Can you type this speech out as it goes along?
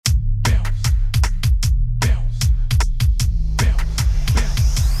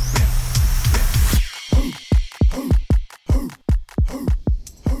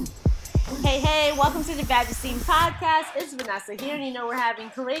welcome to the Bad Scene Podcast. It's Vanessa here, and you know we're having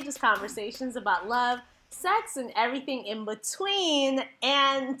courageous conversations about love, sex, and everything in between.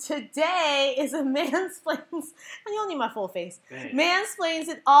 And today is a Mansplains, and you don't need my full face. Dang. Mansplains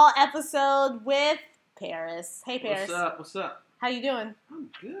It All episode with Paris. Hey, Paris. What's up? How you doing?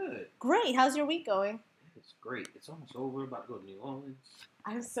 I'm good. Great. How's your week going? It's great. It's almost over. About to go to New Orleans.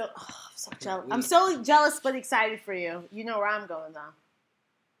 I'm so jealous. I'm so jealous but excited for you. You know where I'm going, though.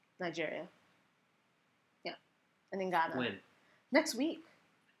 Nigeria. Yeah. And then Ghana. When? Next week.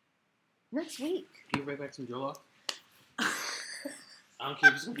 Can you bring back some Jollof? I don't care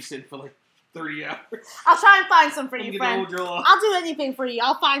if it's going to be sitting for like 30 hours. I'll try and find some for you, friend. Jollof. I'll do anything for you.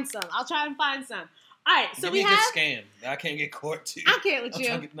 I'll find some. I'll try and find some. All right, so Give we me a have... good scam. I can't get caught, too. I can't with I'm you.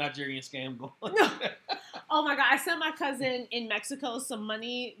 trying to get the Nigerian scam going. No. Oh, my God. I sent my cousin in Mexico some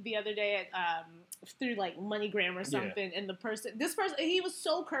money the other day at, through, like, MoneyGram or something. Yeah. And this person, he was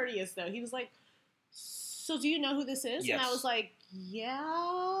so courteous, though. He was like, so do you know who this is? Yes. And I was like,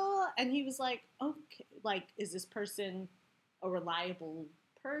 yeah. And he was like, okay. Like, is this person a reliable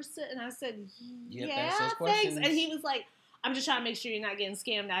person? And I said, yeah, thanks. And he was like, I'm just trying to make sure you're not getting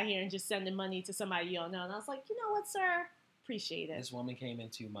scammed out here and just sending money to somebody you don't know. And I was like, you know what, sir? Appreciate it. This woman came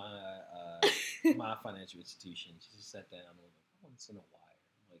into my my financial institution. She just sat down and was like, I want to send a wire.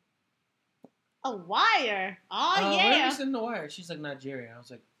 I'm like, a wire? Oh, yeah. Why are you sending a wire? She's like, Nigeria. I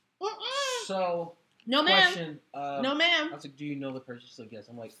was like, so... No, question, ma'am. No, ma'am. I was like, do you know the person? She's like, yes.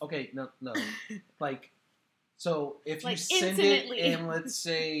 I'm like, okay, no. Like, so if like you send intimately. it and let's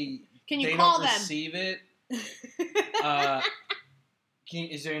say can you they call don't them? receive it,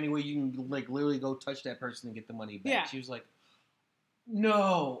 is there any way you can like literally go touch that person and get the money back? Yeah. She was like,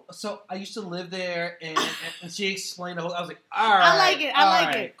 no. So I used to live there, and she explained the whole. I was like, all right, I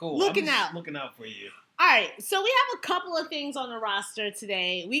like it. Cool. Looking out for you. All right, so we have a couple of things on the roster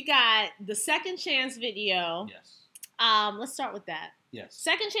today. We got the second chance video. Yes. Let's start with that. Yes.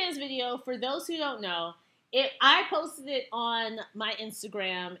 Second chance video. For those who don't know, I posted it on my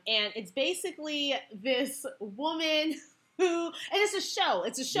Instagram, and it's basically this woman who, and it's a show.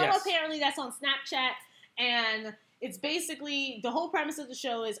 It's a show yes. apparently that's on Snapchat, and it's basically the whole premise of the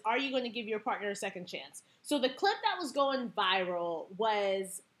show is: are you going to give your partner a second chance? So the clip that was going viral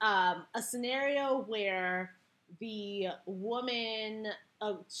was a scenario where the woman,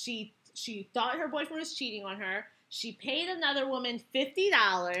 she thought her boyfriend was cheating on her. She paid another woman $50.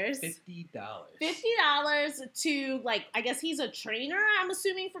 $50 to, like, I guess he's a trainer, I'm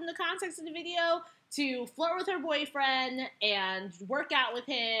assuming from the context of the video, to flirt with her boyfriend and work out with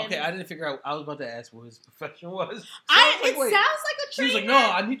him. Okay, I didn't figure out. I was about to ask what his profession was. It sounds like a trainer. She was like, no,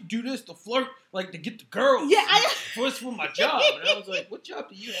 I need to do this to flirt, like to get the girls. Yeah, for my job. And I was like, what job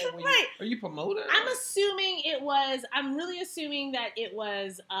do you have? Are you a promoter? I'm really assuming that it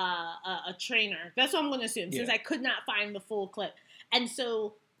was a trainer. That's what I'm going to assume, since I could not find the full clip. And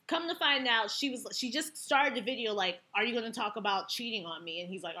so, come to find out, she just started the video like, are you going to talk about cheating on me? And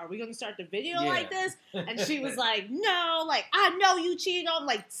he's like, are we going to start the video like this? And she was like, no, like, I know you cheated on me,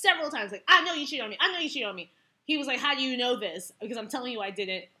 like, several times. Like, I know you cheated on me. I know you cheated on me. He was like, how do you know this? Because I'm telling you I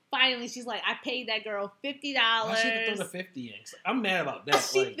didn't. Finally, she's like, I paid that girl $50. Why she throw the 50 in? I'm mad about that.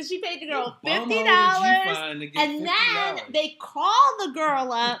 She paid the girl $50. And then they call the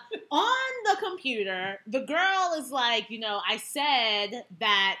girl up on the computer. The girl is like, I said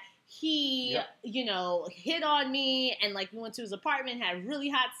that he, hit on me, and like we went to his apartment, had really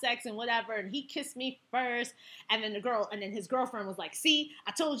hot sex and whatever, and he kissed me first, and then his girlfriend was like, see,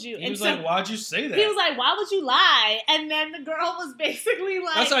 I told you. He was like, why'd you say that? He was like, why would you lie? And then the girl was basically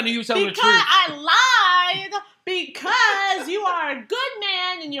like, that's how I knew you were telling the truth. Because I lied, because you are a good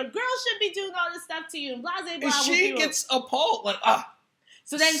man, and your girl should be doing all this stuff to you, and blah, blah, blah. And she gets appalled, like,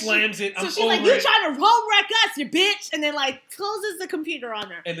 so then slams it. So she's like, you trying to home wreck us, you bitch. And then, like, closes the computer on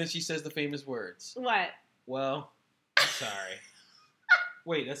her. And then she says the famous words. What? Well, I'm sorry.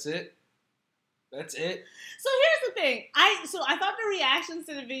 Wait, that's it? That's it? So here's the thing. I thought the reactions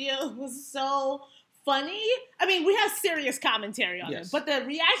to the video was so funny. I mean, we have serious commentary on it. But the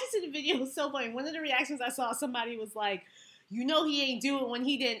reactions to the video was so funny. One of the reactions I saw, somebody was like, he ain't do it when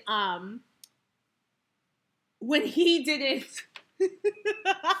he didn't,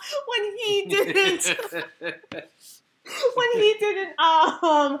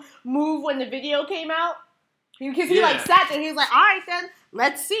 move when the video came out, because he like sat there, he was like, all right then,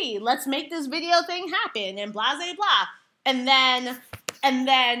 let's make this video thing happen, and blah blah blah, and then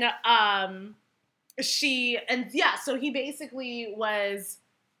so he basically was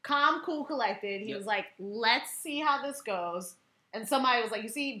calm, cool, collected. He was like, let's see how this goes, and somebody was like, you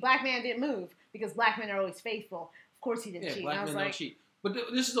see, black man didn't move because black men are always faithful. Of course he didn't cheat. Black and I was men like, don't cheat. But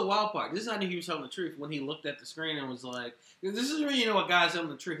this is the wild part. This is how I knew he was telling the truth when he looked at the screen and was like, "This is where you know a guy's telling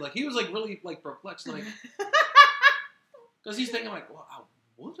the truth." Like he was like really like perplexed, like because he's thinking like, "Well, I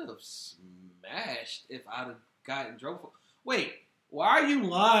would have smashed if I'd have gotten drove for." Wait, why are you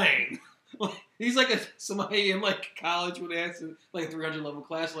lying? He's like somebody in like college would ask in like a 300 level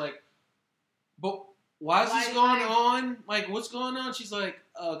class, like, but why is this going on? Like, what's going on? She's like,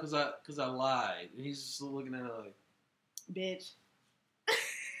 cause I lied. And he's just looking at her like, bitch.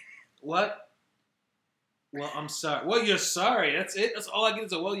 What? Well, I'm sorry. Well, you're sorry. That's it. That's all I get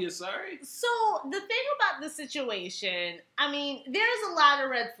is a well, you're sorry. So the thing about the situation, I mean, there's a lot of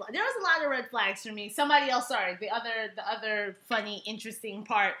red flags. There was a lot of red flags for me. Somebody else, sorry, the other funny, interesting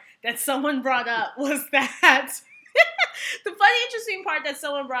part that someone brought up was that the funny, interesting part that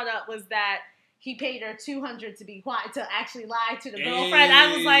someone brought up was that he paid her $200 to be quiet, to actually lie to the girlfriend.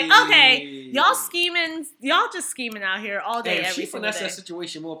 I was like, okay, y'all just scheming out here all day, every single day. That's that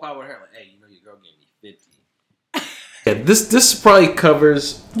situation, more power to her. Like, hey, you know your girl gave me $50. Yeah, this probably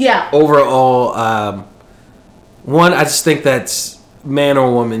covers overall. One, I just think that's man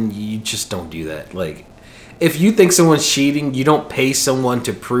or woman, you just don't do that. Like, if you think someone's cheating, you don't pay someone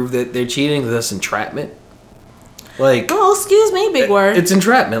to prove that they're cheating. That's entrapment. Like, oh, excuse me, big word. It's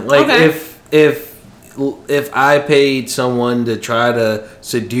entrapment. Like, if I paid someone to try to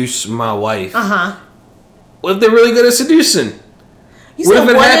seduce my wife, what if they're really good at seducing? What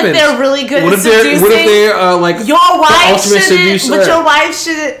if they're really good at seducing? What if they're like your wife the ultimate seducer? But your wife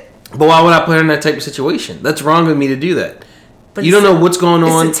shouldn't. But why would I put her in that type of situation? That's wrong of me to do that. But you don't know what's going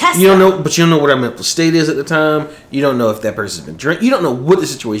on. You don't know, but you don't know what our mental state is at the time. You don't know if that person's been drinking. You don't know what the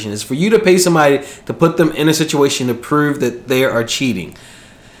situation is. For you to pay somebody to put them in a situation to prove that they are cheating,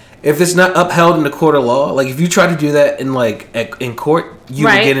 if it's not upheld in the court of law, like if you try to do that in court, you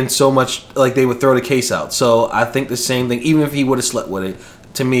would get in so much, like they would throw the case out. So I think the same thing. Even if he would have slept with it,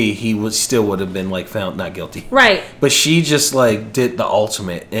 to me, he would have been like found not guilty. Right. But she just like did the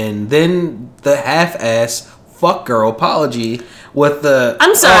ultimate, and then the half-ass fuck girl apology with the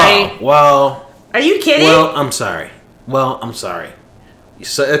I'm sorry. Well, are you kidding? Well, I'm sorry.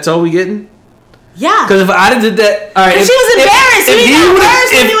 So that's all we getting? Yeah. Because if I'd have did that, all right. She was embarrassed.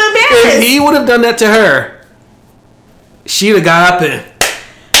 If he would have done that to her, she'd have got up and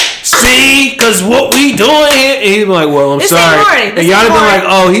see, because what we doing here? And he'd be like, well, I'm sorry. And y'all have been like,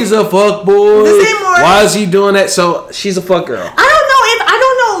 oh, he's a fuck boy. Why is he doing that? So she's a fuck girl. I don't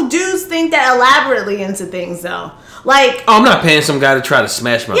know. Dudes think that elaborately into things though. Like, I'm not paying some guy to try to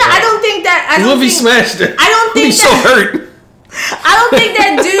smash my girl. I don't think that. What if he smashed her? I don't think he's so hurt. I don't think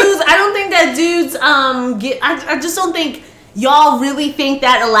that dudes get. I just don't think y'all really think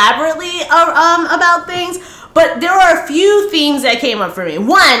that elaborately about things. But there are a few themes that came up for me.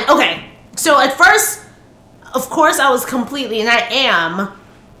 One, okay, so at first, of course, I was completely, and I am,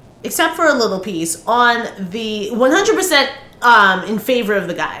 except for a little piece, on the 100% in favor of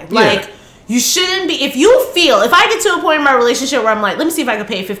the guy. Like, you shouldn't be, if I get to a point in my relationship where I'm like, let me see if I can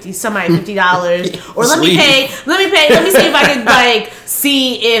pay $50, or let me see if I can like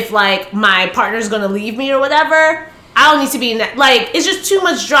see if like my partner's gonna leave me or whatever. I don't need to be in that. Like, it's just too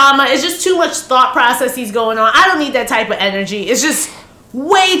much drama. It's just too much thought processes going on. I don't need that type of energy. It's just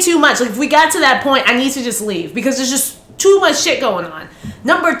way too much. Like, if we got to that point, I need to just leave because there's just too much shit going on.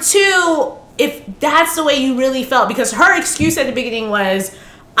 Number two, if that's the way you really felt, because her excuse at the beginning was,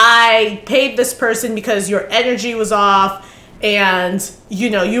 I paid this person because your energy was off and,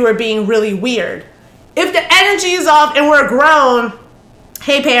 you were being really weird. If the energy is off and we're grown,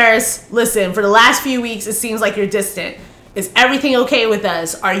 hey Paris, listen, for the last few weeks, it seems like you're distant. Is everything okay with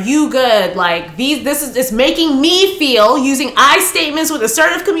us? Are you good? Like, it's making me feel, using I statements with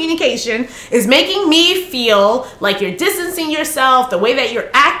assertive communication, is making me feel like you're distancing yourself. The way that you're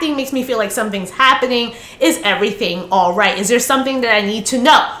acting makes me feel like something's happening. Is everything all right? Is there something that I need to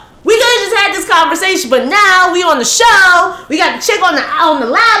know? We could have just had this conversation, but now we on the show. We got the chick on the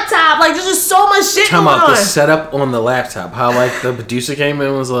laptop. Like, there's just so much shit going on. Talking about the setup on the laptop. How, like, the producer came in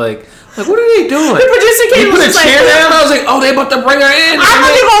and was like, what are they doing? The producer came in and was like, put a chair down. I was like, oh, they about to bring her in. I thought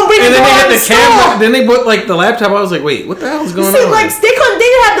they gonna bring her in. And then they had the camera. Then they put, like, the laptop. I was like, wait, what the hell is going on? Like, they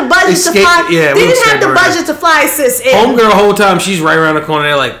didn't have the budget to fly. Yeah, they didn't have the budget to fly sis in. Homegirl the whole time, she's right around the corner.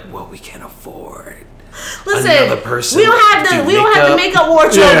 They're like, well, we can't afford another person. We don't have the makeup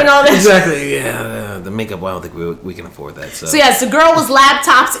wardrobe and all that. Exactly. Yeah, the makeup. I don't think we can afford that. So yes, the girl was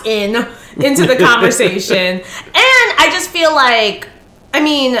laptops into the conversation, and I just feel like, I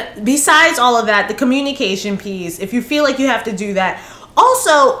mean, besides all of that, the communication piece. If you feel like you have to do that,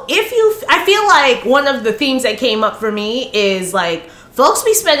 also, I feel like one of the themes that came up for me is like folks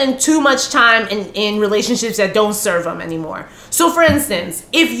be spending too much time in relationships that don't serve them anymore. So for instance,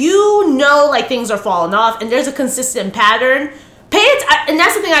 if you know like things are falling off and there's a consistent pattern, and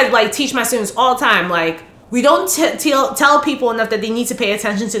that's the thing I like teach my students all the time. Like, we don't tell people enough that they need to pay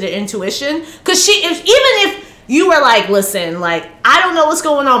attention to their intuition. Because even if you were like, listen, like, I don't know what's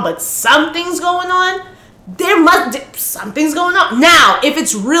going on, but something's going on, something's going on. Now, if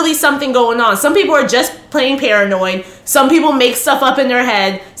it's really something going on, some people are just plain paranoid. Some people make stuff up in their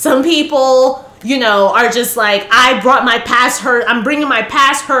head. Some people, you know, are just like, I brought my past hurt. I'm bringing my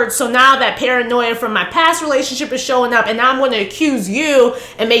past hurt. So now that paranoia from my past relationship is showing up, and now I'm going to accuse you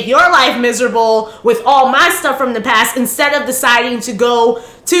and make your life miserable with all my stuff from the past, instead of deciding to go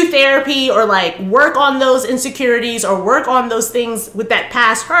to therapy or like work on those insecurities or work on those things with that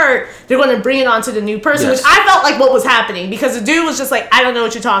past hurt. They're going to bring it onto the new person, which I felt like what was happening, because the dude was just like, I don't know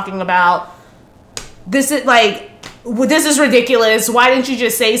what you're talking about. This is ridiculous. Why didn't you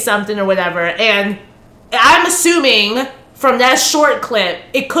just say something or whatever? And I'm assuming from that short clip,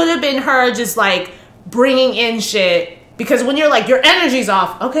 it could have been her just like bringing in shit, because when you're like, your energy's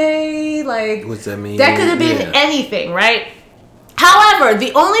off, okay, like, what's that mean? That could have been anything, right? However,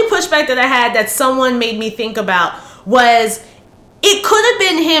 the only pushback that I had that someone made me think about was, it could have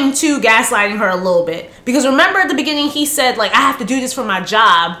been him too gaslighting her a little bit, because remember at the beginning he said like, I have to do this for my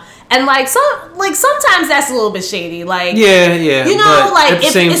job. And sometimes that's a little bit shady. Like, yeah, you know, like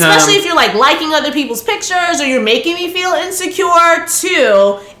especially if you're like liking other people's pictures or you're making me feel insecure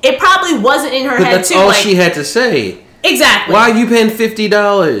too. It probably wasn't in her head that's too. All she had to say. Exactly. Why are you paying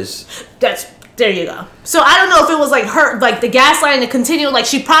 $50? There you go. So I don't know if it was like her, like the gaslighting to continue. Like,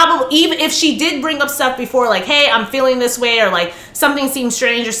 she probably, even if she did bring up stuff before, like, hey, I'm feeling this way, or like something seems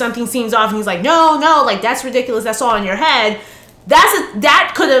strange or something seems off, and he's like, no, like that's ridiculous. That's all in your head.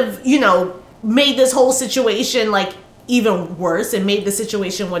 That could have, you know, made this whole situation like even worse and made the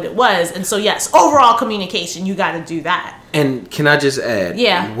situation what it was. And so yes, overall communication, you got to do that. And can I just add?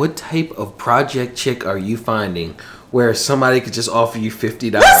 Yeah. What type of project chick are you finding where somebody could just offer you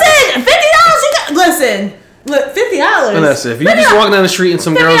 $50? Listen, $50. Listen. Look, $50. Listen, if you just walking down the street and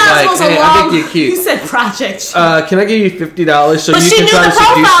some girl's like, "Hey, I think you're cute." You said project. Can I give you $50 so but you can try to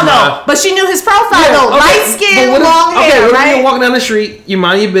seduce my? But she knew his profile though. Okay. Light skin, long hair. Okay, right? You're walking down the street. You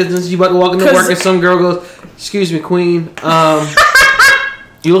mind your business. You about to walk into work, and some girl goes, "Excuse me, queen.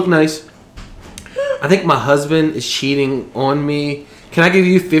 You look nice. I think my husband is cheating on me. Can I give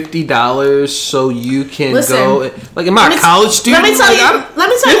you $50 so you can go? Like, am I a college student? Let me tell you. Let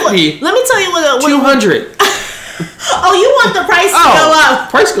me tell you what. 200. Oh, you want the price to go up?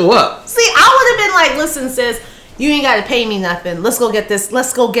 Price go up. See, I would have been like, listen, sis, you ain't got to pay me nothing. Let's go get this man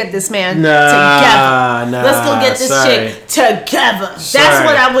together. Let's go get this chick together.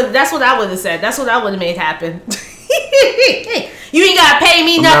 That's what I would have said. That's what I would have made happen. You ain't got to pay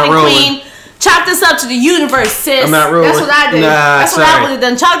me nothing, queen. Chalk this up to the universe, sis. I'm not rolling. That's what I did. That's what I would have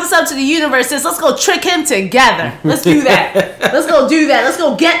done. Chalk this up to the universe, sis. Let's go trick him together. Let's do that. Let's go do that. Let's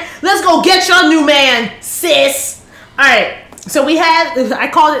go get your new man, sis. All right. So I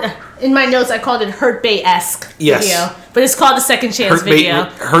called it in my notes. I called it Hurt Bay-esque video, but it's called the Second Chance video.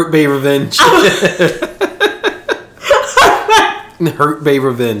 Hurt Bay Revenge. Hurt Bay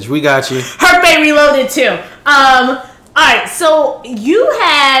Revenge. We got you. Hurt Bay Reloaded too. All right, so you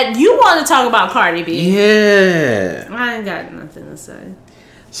want to talk about Cardi B? Yeah. I ain't got nothing to say.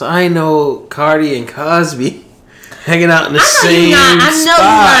 So I know Cardi and Cosby hanging out in the same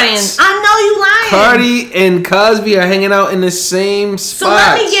spots. I know you lying. Cardi and Cosby are hanging out in the same spots. So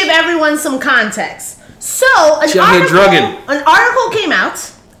let me give everyone some context. So an article came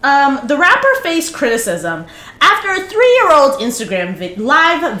out. The rapper faced criticism after a 3-year-old Instagram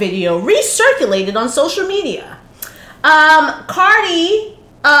live video recirculated on social media. Cardi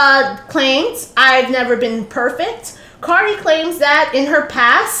claims, I've never been perfect. Cardi claims that in her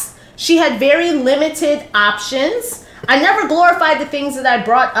past, she had very limited options. I never glorified the things that I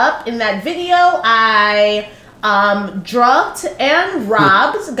brought up in that video. I drugged and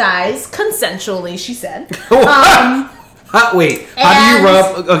robbed guys consensually, she said. Wait, how do you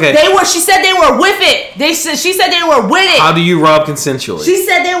rob? Okay. She said they were with it. She said they were with it. How do you rob consensually? She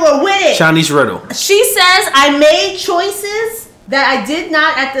said they were with it. Chinese riddle. She says I made choices that I did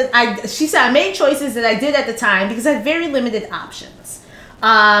not she said I made choices that I did at the time because I had very limited options.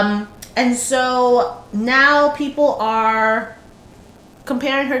 And so now people are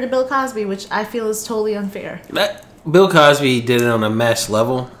comparing her to Bill Cosby, which I feel is totally unfair. Bill Cosby did it on a mass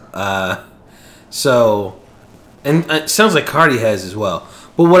level. And it sounds like Cardi has as well.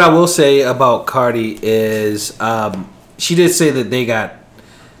 But what I will say about Cardi is she did say that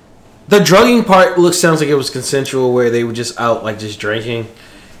The drugging part sounds like it was consensual, where they were just out like just drinking,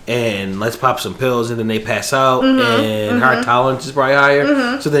 and let's pop some pills, and then they pass out, and her tolerance is probably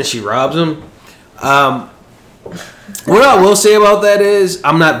higher. So then she robs them. What I will say about that is,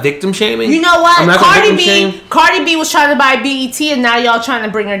 I'm not victim shaming. You know what? Cardi B was trying to buy BET, and now y'all trying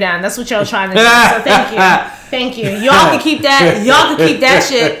to bring her down. That's what y'all trying to do. So thank you. Y'all can keep that. Y'all can keep that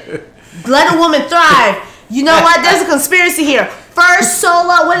shit. Let a woman thrive. You know what? There's a conspiracy here. First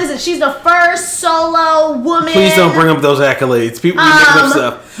solo, what is it? She's the first solo woman. Please don't bring up those accolades. People be making up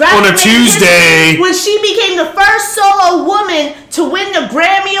stuff. On a Tuesday. When she became the first solo woman to win the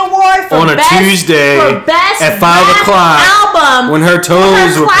Grammy Award for on a Tuesday at 5 o'clock album, when her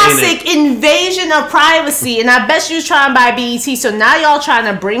toes were classic painted. Invasion of Privacy. And I bet she was trying to buy BET. So now y'all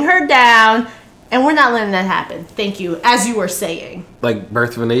trying to bring her down. And we're not letting that happen. Thank you. As you were saying. Like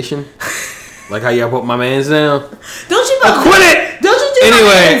Birth of a Nation? Like how y'all put my mans down? Don't you quit it! Don't you do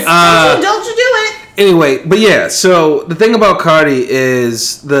anyway, don't you do it? Anyway, but yeah, so the thing about Cardi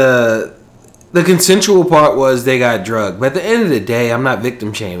is the consensual part was they got drugged. But at the end of the day, I'm not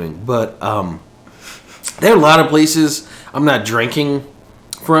victim shaming. But there are a lot of places I'm not drinking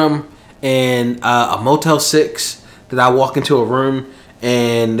from. And a Motel 6 that I walk into a room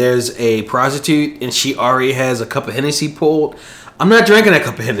and there's a prostitute and she already has a cup of Hennessy pulled. I'm not drinking that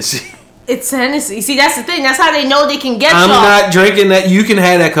cup of Hennessy. It's Hennessy. See, that's the thing. That's how they know they can get you. I'm not drinking that. You can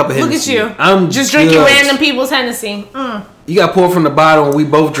have that cup of Hennessy. Look at you. I'm just drinking random people's Hennessy. You got poured from the bottle and we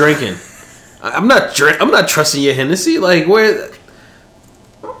both drinking. I'm not trusting your Hennessy. Like, where?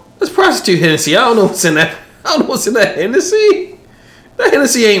 That's prostitute Hennessy. I don't know what's in that. I don't know what's in that Hennessy. That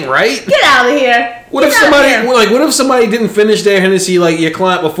Hennessy ain't right. Get out of here. What if somebody didn't finish their Hennessy like your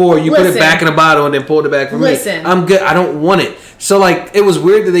client before? You put it back in a bottle and then pulled it back from me. I'm good. I don't want it. So like, it was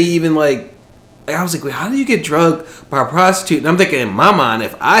weird that they even like. I was like, wait, how do you get drugged by a prostitute? And I'm thinking in my mind,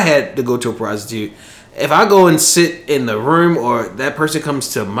 if I had to go to a prostitute, if I go and sit in the room or that person comes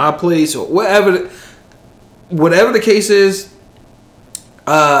to my place or whatever the case is,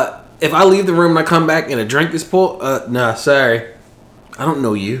 if I leave the room and I come back and a drink is pulled, nah, sorry. I don't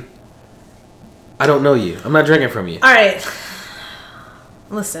know you. I'm not drinking from you. All right.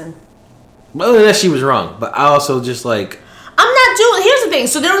 Listen. Other than that, she was wrong. But I also just like... Here's the thing.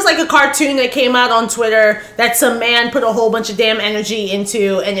 So there was like a cartoon that came out on Twitter that some man put a whole bunch of damn energy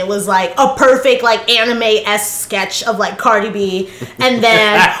into, and it was like a perfect like anime-esque sketch of like Cardi B, and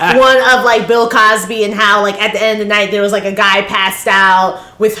then one of like Bill Cosby and how like at the end of the night there was like a guy passed out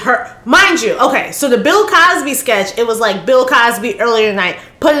with her. Mind you, okay, so the Bill Cosby sketch, it was like Bill Cosby earlier tonight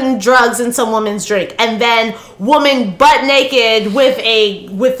putting drugs in some woman's drink, and then woman butt naked with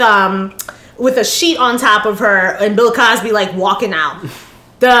a sheet on top of her, and Bill Cosby like walking out.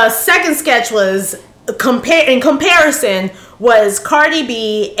 The second sketch was in comparison was Cardi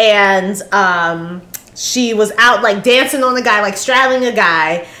B, and she was out like dancing on a guy, like straddling a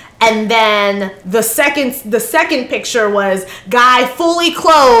guy. And then the second picture was guy fully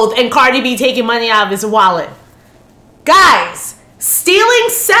clothed and Cardi B taking money out of his wallet. Guys, stealing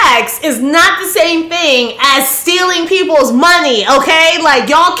sex is not the same thing as stealing people's money, okay? Like,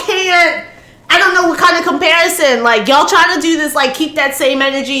 y'all can't... I don't know what kind of comparison. Like, y'all trying to do this, like, keep that same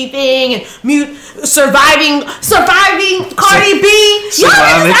energy thing and surviving Cardi B. Y'all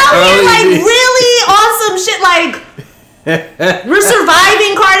just out here, like, really awesome shit. Like, we're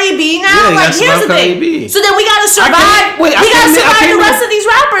surviving Cardi B now. Yeah, like, here's the thing. B. So then we gotta survive. We gotta survive the rest of these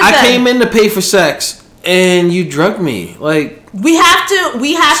rappers. I came in to pay for sex, and you drugged me. Like. We have to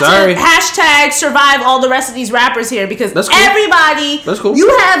hashtag survive all the rest of these rappers here, because everybody,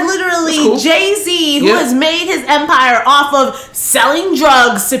 you have literally Jay-Z who has made his empire off of selling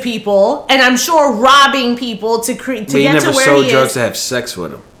drugs to people, and I'm sure robbing people to get to where he is. He never sold drugs to have sex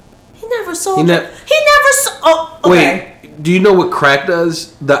with them. He never sold drugs. He never sold. Oh, okay. Wait, do you know what crack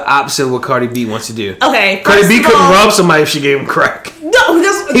does? The opposite of what Cardi B wants to do. Okay. Cardi B couldn't rob somebody if she gave him crack. No,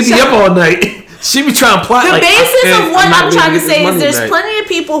 he'd be up all night. She be trying to plot. The basis of what I'm trying to say is there's plenty of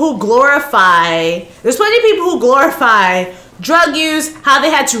people who glorify drug use, how they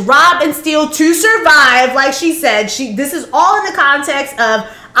had to rob and steal to survive. Like she said, this is all in the context of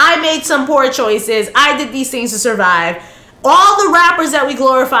I made some poor choices. I did these things to survive. All the rappers that we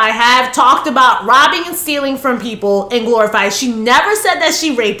glorify have talked about robbing and stealing from people and glorify. She never said that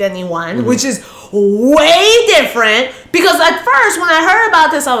she raped anyone, which is way different, because at first when I heard about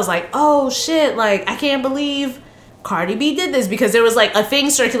this I was like, oh shit, like I can't believe Cardi B did this, because there was like a thing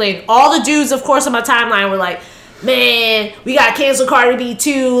circulating. All the dudes of course on my timeline were like, man, we gotta cancel Cardi B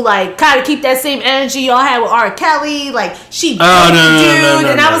too. Like, kind of keep that same energy y'all had with R. Kelly. Like, she no,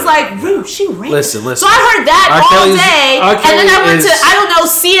 and I was like, Rue, she raped. Listen. So I heard that all day, and then I went to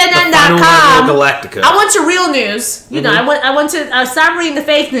CNN.com. Galactica. I went to Real News. You know, I went to. I stopped reading the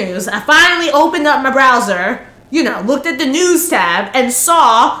fake news. I finally opened up my browser. You know, looked at the news tab and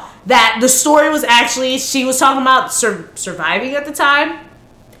saw that the story was actually, she was talking about surviving at the time,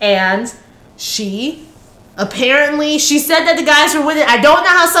 and she said that the guys were with it. I don't know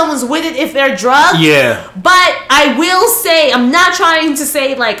how someone's with it if they're drugged. Yeah. But I will say, I'm not trying to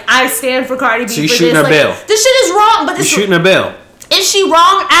say, like, I stand for Cardi B. So you're shooting her bail. This shit is wrong, but you're shooting her bail. Is she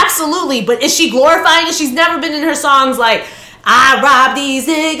wrong? Absolutely. But is she glorifying it? She's never been in her songs like, I robbed these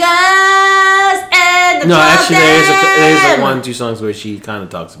niggas and no, actually, there's like 1 or 2 songs where she kind of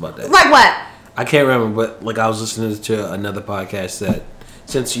talks about that. Like what? I can't remember, but like I was listening to another podcast that,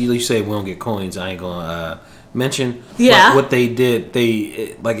 since you say we don't get coins, I ain't gonna mention. Yeah. What they did,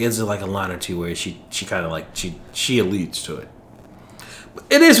 it's like a line or two where she kind of like she alludes to it.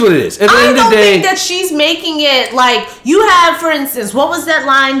 It is what it is. At the end of the day, think that she's making it like, you have, for instance, what was that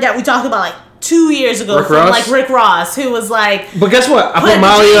line that we talked about like 2 years ago from like Rick Ross, who was like, but guess what? I put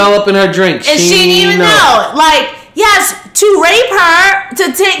Molly all up in her drink, and she didn't even know. Like, yes, to rape her,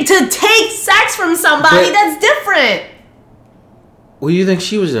 to take sex from somebody, that's different. What do you think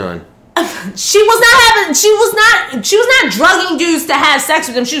she was doing? She was not drugging dudes to have sex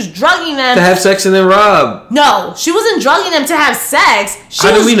with them. She was drugging them to have sex and then rob. No, she wasn't drugging them to have sex. She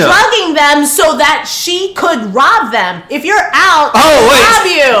was drugging them so that she could rob them. If you're out, rob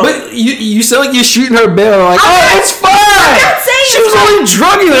you. But you sound like you're shooting her bail. Like, it's fine. I'm not saying she was only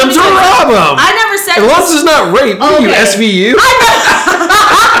drugging them to rob them. I never said. As long as it's not rape, you SVU.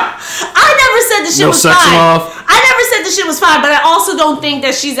 I never said the shit was fine. I never said the shit was fine, but I also don't think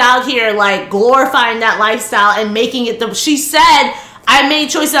that she's out here like glorifying that lifestyle and making it she said, I made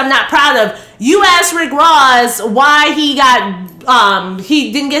choices I'm not proud of. You asked Rick Ross why he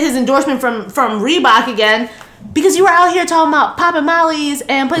didn't get his endorsement from Reebok again, because you were out here talking about popping mollies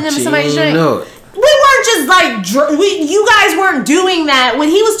and putting them in somebody's drink. We weren't just like you guys weren't doing that. What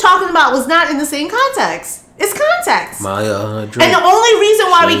he was talking about was not in the same context. It's context. And the only reason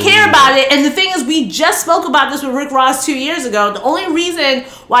why we care about it, and the thing is, we just spoke about this with Rick Ross 2 years ago. The only reason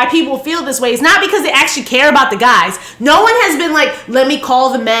why people feel this way is not because they actually care about the guys. No one has been like, let me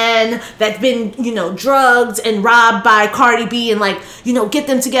call the men that's been, drugged and robbed by Cardi B and get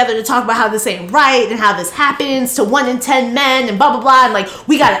them together to talk about how this ain't right and how this happens to 1 in 10 men and blah, blah, blah. And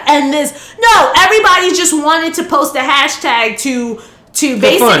we got to end this. No, everybody just wanted to post a hashtag to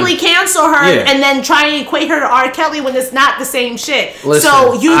basically cancel her and then try and equate her to R. Kelly when it's not the same shit. Listen,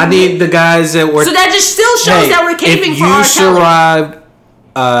 I need the guys that were... So that just still shows that we're caving for R. Kelly. If you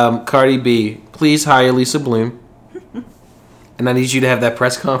survived Cardi B, please hire Lisa Bloom. And I need you to have that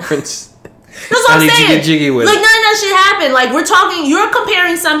press conference. That's what I'm saying. I need you to get jiggy with it. None of that shit happened. We're talking... You're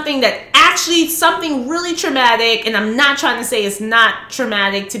comparing something that actually... Something really traumatic, and I'm not trying to say it's not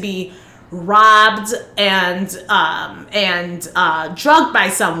traumatic to be robbed and drugged by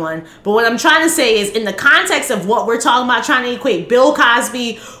someone, but what I'm trying to say is, in the context of what we're talking about, trying to equate Bill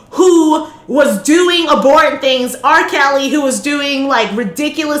Cosby, who was doing abhorrent things, R. Kelly, who was doing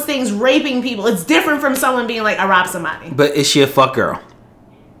ridiculous things, raping people, it's different from someone being like, I robbed somebody. But is she a fuck girl?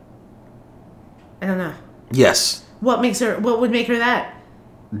 I don't know. Yes. What would make her that?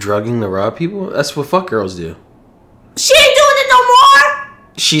 Drugging to rob people? That's what fuck girls do. She ain't doing it no more.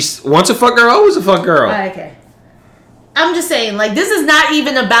 She's once a fuck girl, always a fuck girl. Okay. I'm just saying, this is not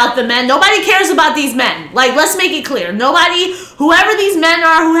even about the men. Nobody cares about these men. Let's make it clear. Nobody, whoever these men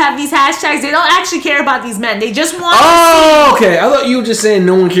are who have these hashtags, they don't actually care about these men. They just want okay. I thought you were just saying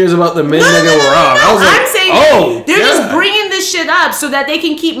no one cares about the men that get robbed. I'm saying they're just bringing this shit up so that they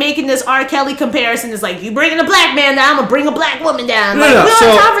can keep making this R. Kelly comparison. It's like, you bringing a black man down, I'm going to bring a black woman down. We don't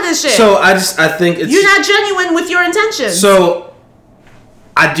have time for this shit. So I think it's... You're not genuine with your intentions. So...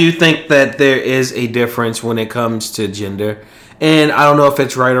 I do think that there is a difference when it comes to gender, and I don't know if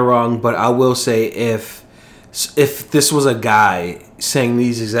it's right or wrong, but I will say if this was a guy saying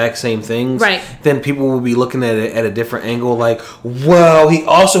these exact same things, right, then people will be looking at it at a different angle, like, well, he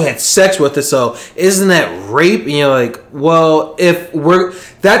also had sex with her, so isn't that rape? And you're like, well,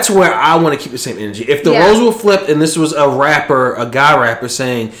 that's where I want to keep the same energy. If the roles were flipped and this was a guy rapper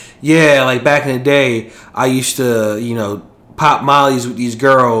saying, yeah, back in the day, I used to, pop mollies with these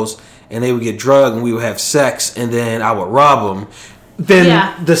girls and they would get drugged and we would have sex and then I would rob them,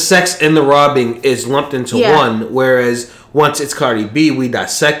 then the sex and the robbing is lumped into one, whereas once it's Cardi B, we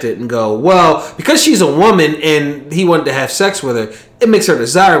dissect it and go, well, because she's a woman and he wanted to have sex with her, it makes her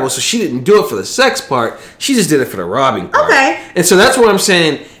desirable, so she didn't do it for the sex part. She just did it for the robbing part. Okay. And so that's what I'm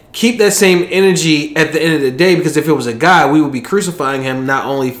saying. Keep that same energy at the end of the day, because if it was a guy, we would be crucifying him not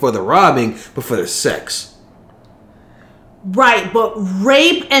only for the robbing, but for the sex. Right, but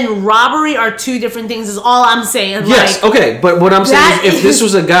rape and robbery are two different things is all I'm saying. Yes, okay, but what I'm saying is if this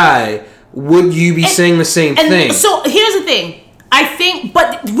was a guy, would you be saying the same thing? So here's the thing. I think,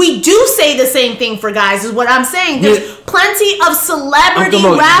 but we do say the same thing for guys is what I'm saying. There's plenty of celebrity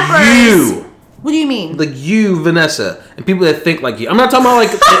rappers. What do you mean? Like you, Vanessa, and people that think like you. I'm not talking about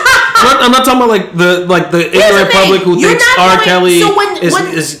like I'm not talking about like the ignorant public who thinks R. Kelly is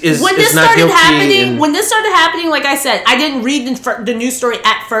not guilty. When this started happening, like I said, I didn't read the news story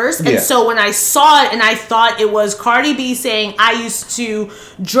at first, and so when I saw it and I thought it was Cardi B saying I used to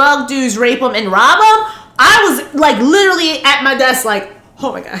drug dudes, rape them, and rob them, I was like literally at my desk, like,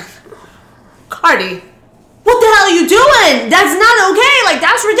 oh my god, Cardi. What the hell are you doing? That's not okay. Like,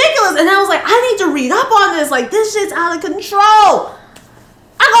 that's ridiculous. And I was like, I need to read up on this. Like, this shit's out of control.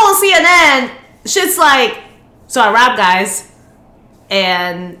 I go on CNN. Shit's like, so I rob guys.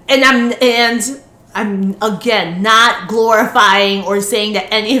 And I'm again not glorifying or saying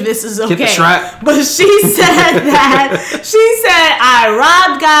that any of this is okay. Get the strap. But she said I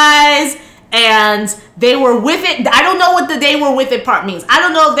robbed guys. And they were with it. I don't know what the "they were with it" part means. I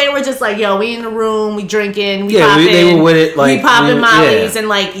don't know if they were just like, "Yo, we in the room, we drinking, we popping." They were with it, like we popping mollies, and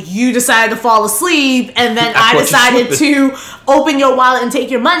like you decided to fall asleep, and then I decided to open your wallet and take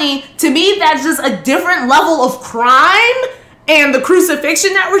your money. To me, that's just a different level of crime and the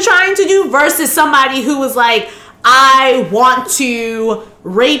crucifixion that we're trying to do versus somebody who was like, I want to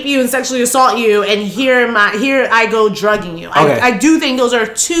rape you and sexually assault you, and here I go drugging you. Okay. I do think those are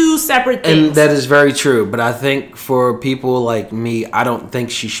two separate things. And that is very true. But I think for people like me, I don't think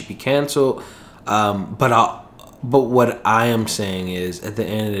she should be canceled. But what I am saying is, at the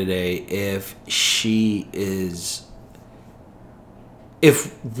end of the day,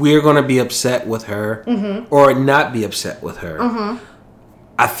 if we're gonna be upset with her or not be upset with her,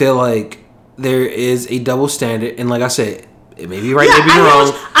 I feel like there is a double standard, and like I said, it may be right, maybe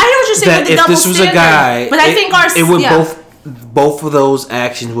wrong. I know what you're saying with the double standard. If this was a guy, but I think both of those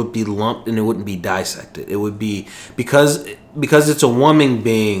actions would be lumped, and it wouldn't be dissected. It would be because it's a woman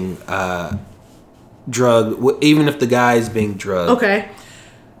being drugged. Even if the guy is being drugged, okay,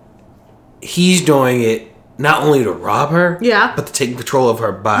 he's doing it not only to rob her, but to take control of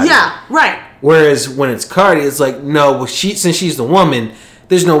her body. Yeah, right. Whereas when it's Cardi, it's like, no, well, since she's the woman,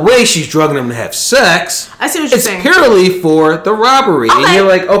 there's no way she's drugging him to have sex. I see what you're saying. It's purely for the robbery. Okay. And you're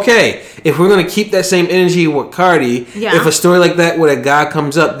like, okay, if we're going to keep that same energy with Cardi, if a story like that where a guy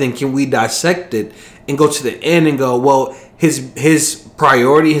comes up, then can we dissect it and go to the end and go, well, his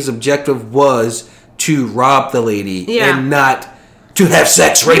priority, his objective was to rob the lady and not to have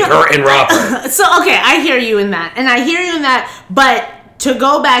sex, rape her, and rob her. So, okay, I hear you in that. And I hear you in that. But to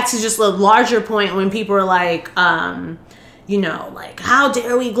go back to just a larger point when people are like, like, how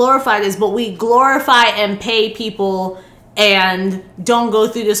dare we glorify this? But we glorify and pay people and don't go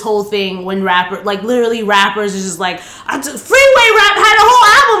through this whole thing when literally rappers is just like, Freeway Rap had a whole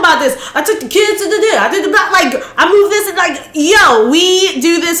album about this. I took the kids to the dinner. I did I moved this and we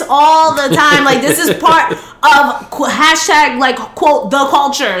do this all the time. Like, this is part of hashtag, quote, the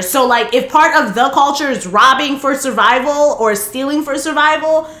culture. So, if part of the culture is robbing for survival or stealing for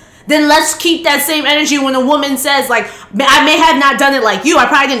survival, then let's keep that same energy when a woman says, I may have not done it like you. I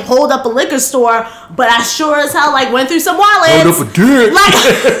probably didn't hold up a liquor store, but I sure as hell, went through some wallets. Hold up a dick.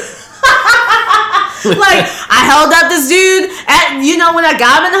 I held up this dude at, when I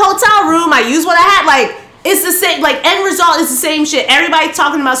got him in the hotel room, I used what I had. It's the same, end result is the same shit. Everybody's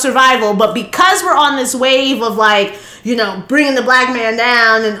talking about survival, but because we're on this wave of, bringing the black man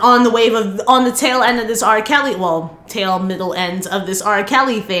down and on the tail end of this R. Kelly, middle end of this R.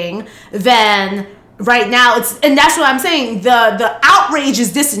 Kelly thing, then right now and that's what I'm saying, the outrage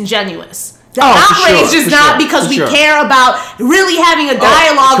is disingenuous. The outrage is not because we care about really having a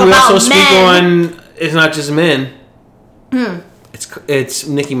dialogue about men. It's not just men. It's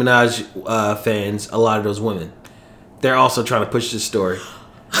Nicki Minaj fans, a lot of those women. They're also trying to push this story.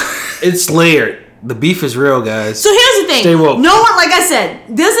 It's layered. The beef is real, guys. So here's the thing. Stay woke. No one, like I said,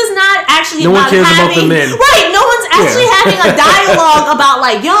 this is not actually about having... No one cares about the men. Right, no one's actually having a dialogue about,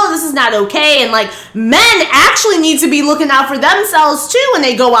 this is not okay. And, men actually need to be looking out for themselves, too, when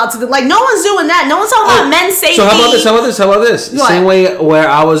they go out to the... no one's doing that. No one's talking about men's safety. So how about this? The same way where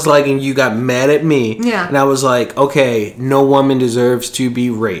I was and you got mad at me. Yeah. And I was like, okay, no woman deserves to be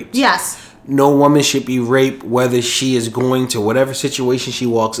raped. Yes. no woman should be raped, whether she is going to whatever situation she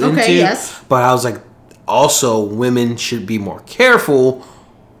walks into. Yes. But I was like, also, women should be more careful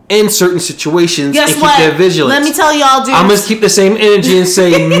in certain situations and keep their vigilance. Let me tell y'all, dude. I'm going to keep the same energy and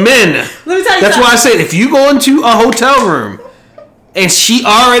say, men. Let me tell you That's why I said, if you go into a hotel room and she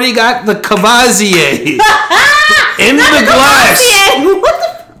already got the Cavazier in the glass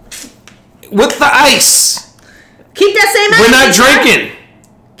with the ice, keep that same energy. We're not drinking.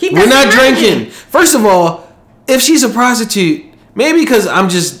 We're not drinking. First of all, if she's a prostitute, maybe because I'm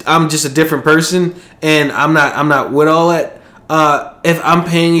just a different person and I'm not with all that. If I'm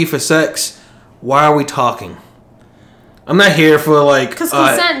paying you for sex, why are we talking? I'm not here for like. Cause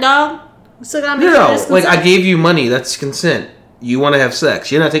consent, dog. Still gotta make sure there's consent. Like I gave you money. That's consent. You want to have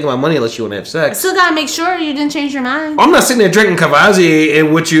sex. You're not taking my money unless you want to have sex. Still gotta make sure you didn't change your mind. I'm not sitting there drinking Cavazier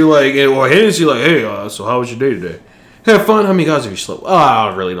and what you like, or Hennessy like, hey, so how was your day today? Have fun. How many guys have you slept? Oh,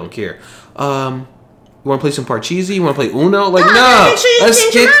 I really don't care. You want to play some Parcheesi? You want to play Uno? Like, no. Make sure you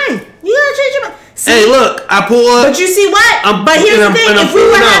change your mind. You gotta change your mind. See, hey, look, I pull up. But you see what? But here's the thing. If we were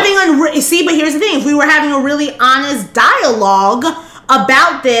but here's the thing. If we were having a really honest dialogue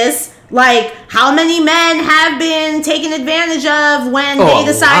about this, like how many men have been taken advantage of when they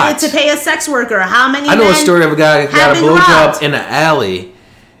decided to pay a sex worker? How many? I know a story of a guy who got a blowjob in an alley.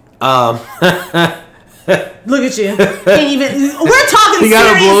 Look at you. Can't even. We're talking seriously. He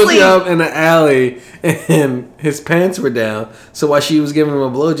got a blowjob in an alley, and his pants were down. So while she was giving him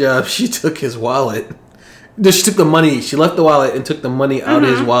a blowjob, she took his wallet. She took the money. She left the wallet and took the money out of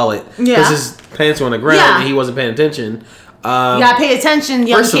his wallet because his pants were on the ground and he wasn't paying attention. You gotta pay attention,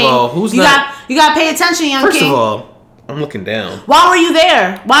 young first king. First of all, who's you gotta pay attention, young king. First of all, I'm looking down. Why were you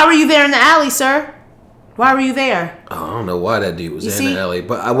there? Why were you there in the alley, sir? Why were you there? Oh, I don't know why that dude was in the alley,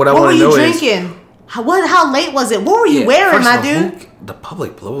 but what I want to know is... What were you drinking? How late was it? What were you wearing, my dude? The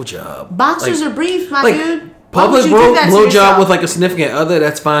public blowjob. Boxers or brief, my dude? Public blowjob with like a significant other,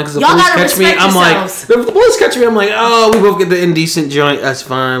 that's fine. Because the police catch me, I'm like, if the police catch me, I'm like, oh, we both get the indecent joint. That's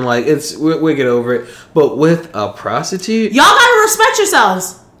fine. Like we'll get over it. But with a prostitute, y'all gotta respect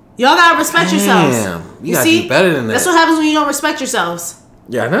yourselves. Damn, you gotta do better than that. That's what happens when you don't respect yourselves.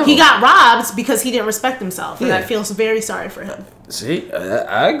 Yeah, I know. He got robbed because he didn't respect himself, and I feel very sorry for him. See,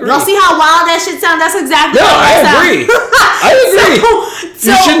 I agree. Y'all see how wild that shit sounds? That's exactly what I agree. I agree. So,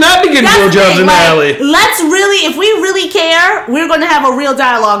 you should not be getting blowjobs in the alley. Let's really, if we really care, we're going to have a real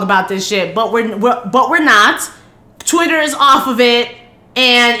dialogue about this shit. But we're not. Twitter is off of it,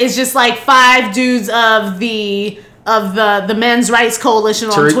 and it's just like 5 dudes of the Men's Rights Coalition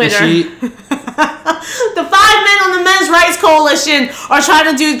on Tariq Twitter. The 5 men on the Men's Rights Coalition are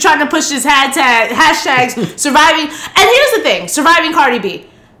trying to push this hashtags surviving. And here's the thing, surviving Cardi B.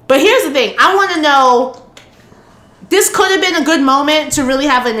 But here's the thing, I want to know. This could have been a good moment to really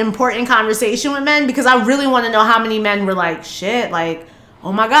have an important conversation with men, because I really want to know how many men were like, shit, like,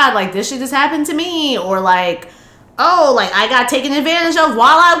 oh my God, like this shit just happened to me, or like, oh, like I got taken advantage of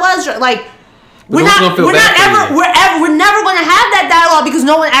while I was like. We're never going to have that dialogue because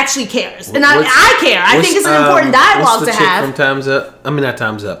no one actually cares, and I care. I think it's an important dialogue to have. From Time's Up, I mean not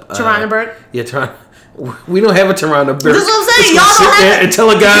Time's Up. Tarana Burke. Yeah, Tarana. We don't have a Tarana Burke. That's what I'm saying. Y'all don't sit there and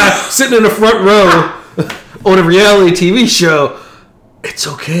tell a guy sitting in the front row on a reality TV show, it's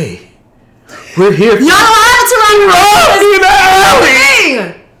okay. We're here. Y'all don't have a Tarana Burke.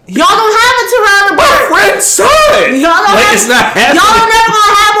 Y'all don't have a Tarana Burke. My friend saw it. It's not happening. Y'all are never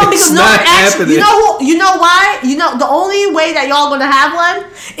gonna have one because no one actually. Happening. You know why? The only way that y'all gonna have one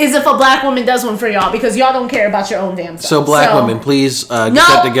is if a black woman does one for y'all, because y'all don't care about your own damn self. So black women, please get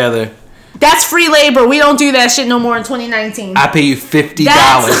that together. That's free labor. We don't do that shit no more in 2019. I pay you $50.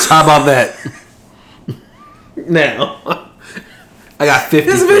 How about that? Now. I got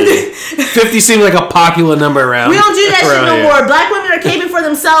 50. 50 seems like a popular number around. We don't do that shit no more. Black women are caping for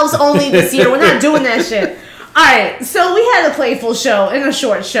themselves only this year. We're not doing that shit. All right, so we had a playful show and a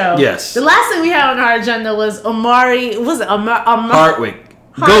short show. Yes. The last thing we had on our agenda was Amari. Was it Hartwick?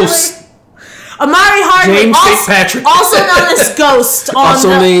 Ghost. Amari Hartwick, James St. Patrick, also known as Ghost, on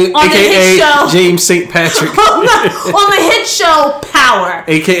the hit show James St. Patrick, on the hit show Power,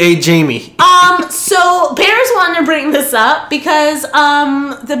 aka Jamie. So Paris wanted to bring this up because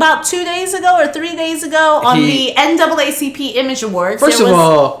about 2 days ago or 3 days ago on the NAACP Image Awards. First of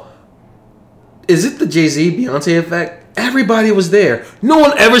all, is it the Jay-Z Beyonce effect? Everybody was there. No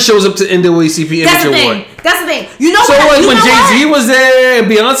one ever shows up to NAACP Image Award. That's the thing. You know, so when Jay-Z was there and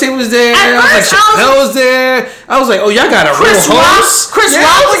Beyonce was there, I was like, Chappelle was there. I was like, oh, y'all got a real host. Chris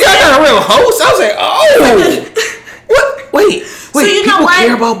Rock was there. Y'all got a real host. I was like, oh, what? Wait. So you people know what?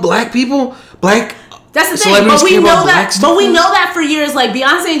 care about black people? Black That's the thing. But we know that. But we know that for years, like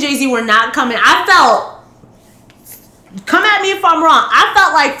Beyonce and Jay-Z were not coming. I felt. Come at me if I'm wrong. I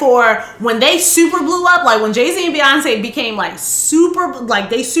felt like for when they super blew up, like when Jay-Z and Beyonce became like super, like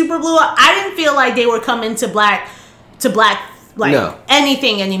they super blew up. I didn't feel like they were coming to black, like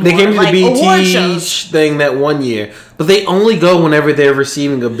anything anymore. They came to like, the BET thing that one year, but they only go whenever they're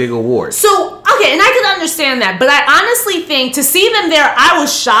receiving a big award. So okay, and I can understand that, but I honestly think to see them there, I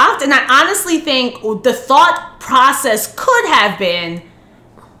was shocked, and I honestly think the thought process could have been.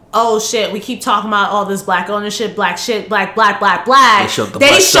 Oh shit, we keep talking about all this black ownership, black shit, black. They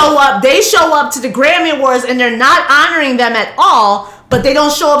show up to the Grammy Awards and they're not honoring them at all, but they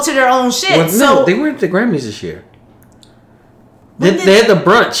don't show up to their own shit. Well, no, they weren't at the Grammys this year. They had the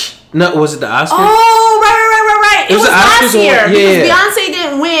brunch. No, was it the Oscars? Oh, right. It was last year because Beyonce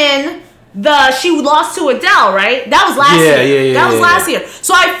didn't win. She lost to Adele, right? That was last year. Yeah. That was last year.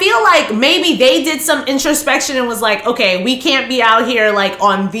 So I feel like maybe they did some introspection and was like, okay, we can't be out here like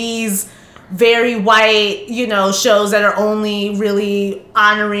on these very white, shows that are only really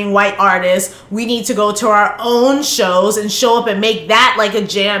honoring white artists. We need to go to our own shows and show up and make that like a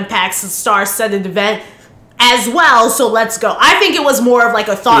jam-packed, star-studded event as well, so let's go. I think it was more of like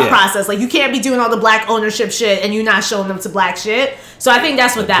a thought process. Like, you can't be doing all the black ownership shit and you not showing them to black shit. So I think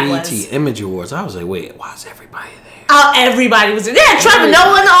that's what that was. BET Image Awards. I was like, wait, why is everybody there? Oh, everybody was there. Yeah, Trevor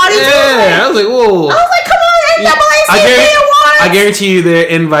Noah in the audience. Yeah, I was like, whoa. I was like, come on, NAACP Awards. I guarantee you their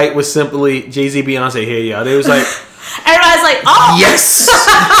invite was simply Jay-Z, Beyonce, here, y'all. They was like... Everybody's like, oh. Yes.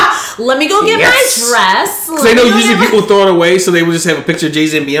 Let me go get my dress. Because they know usually people throw it away, so they would just have a picture of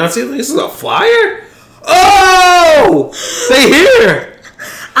Jay-Z and Beyonce. Like, this is a flyer? Oh! They here!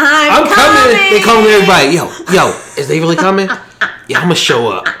 I'm coming. They calling everybody. Yo, is they really coming? Yeah, I'm gonna show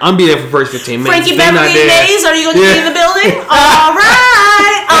up. I'm gonna be there for the first 15 minutes. Frankie Beverly Mays, are you gonna be in the building? All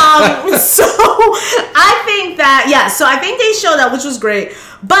right. So I think that so I think they showed up, which was great.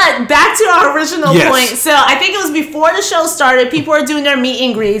 But back to our original point. So I think it was before the show started. People were doing their meet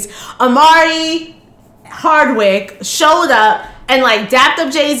and greets. Amari Hardwick showed up and like dapped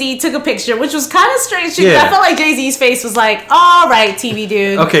up Jay-Z, took a picture, which was kind of strange. I felt like Jay-Z's face was like, all right, TV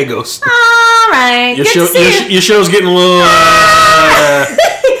dude. Okay, Ghost. All right. Your show's getting a little...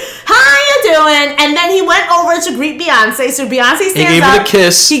 How you doing? And then he went over to greet Beyonce. So Beyonce stands up. He gave her a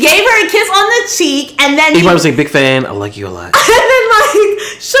kiss. He gave her a kiss on the cheek. And then he was like, big fan. I like you a lot. And then like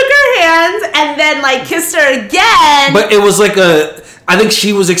shook her hands and then like kissed her again. But it was like I think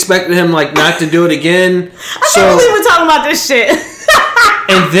she was expecting him like not to do it again. I can't believe we're talking about this shit.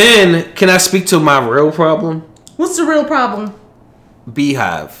 And then, can I speak to my real problem? What's the real problem?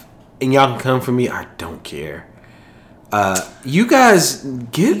 Beehive. And y'all can come for me. I don't care. You guys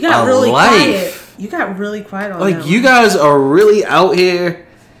get a life. Quiet. You got really quiet on that. Like, you guys are really out here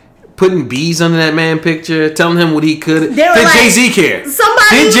putting bees under that man picture, telling him what he could. Did Jay-Z care?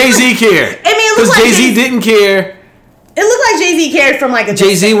 Did Jay-Z care? I mean, because Jay-Z didn't care. It looked like Jay-Z cared from like a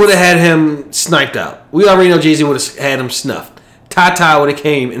Jay-Z would have had him sniped out. We already know Jay-Z would have had him snuffed. Tata would have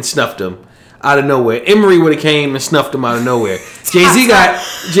came and snuffed him out of nowhere. Emery would have came and snuffed him out of nowhere. Jay-Z got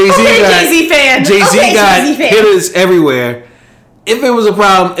hitters everywhere. If it was a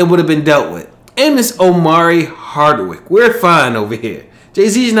problem, it would have been dealt with. And this Omari Hardwick, we're fine over here.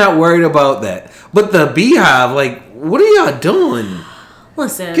 Jay-Z's not worried about that. But the Beehive, like, what are y'all doing?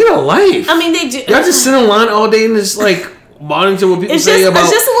 Listen, get a life. I mean, they do. Y'all just sit in line all day and just like monitor what people say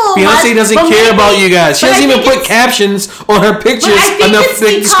about Beyonce doesn't care about you guys. She doesn't even put captions on her pictures enough to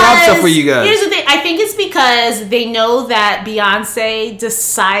describe stuff for you guys. Here's the thing. I think it's because they know that Beyonce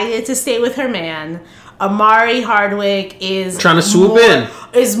decided to stay with her man. Amari Hardwick is trying to swoop in.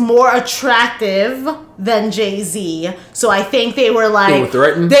 Is more attractive than Jay-Z. So I think they were like...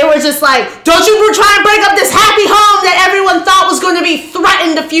 They were just like, don't you try and break up this happy home that everyone thought was going to be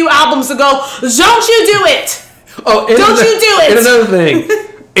threatened a few albums ago. Don't you do it. Oh, don't you do it. And another thing.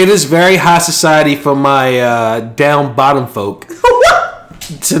 It is very high society for my down bottom folk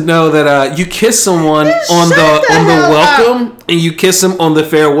to know that you kiss someone on the welcome and you kiss them on the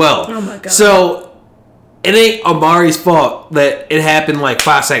farewell. Oh my God. So... It ain't Amari's fault that it happened like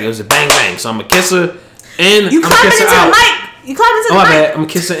 5 seconds. It was a bang bang. So I'm gonna kiss her and I'm gonna kiss her out. You climbing into the mic. Bad. I'm gonna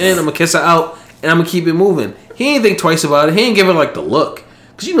kiss her in. I'm gonna kiss her out, and I'm gonna keep it moving. He ain't think twice about it. He ain't give her like the look,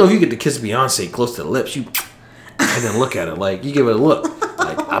 cause you know if you get to kiss Beyonce close to the lips, you and then look at her like you give her a look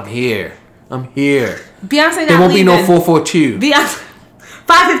like I'm here. Beyonce not there won't leaving. be no 442. Beyonce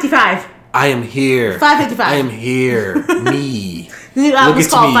 555. I am here. 555. I am here. Me. The new album's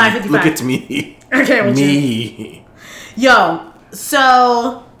called 555. Look at me. Okay, with me. Yo,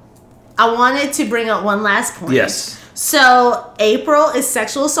 so I wanted to bring up one last point. Yes. So April is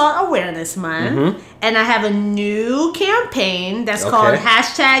Sexual Assault Awareness Month, and I have a new campaign that's called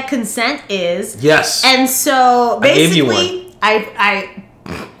 #ConsentIs. Yes. And so basically, I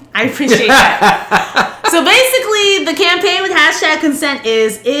appreciate that. So basically, the campaign with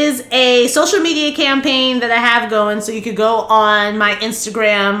 #ConsentIs is a social media campaign that I have going. So you could go on my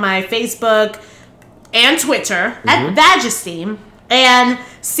Instagram, my Facebook, and Twitter at Vagesteem and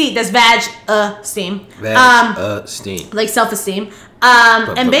see that's Vag-esteem. Vag-esteem. Like self-esteem.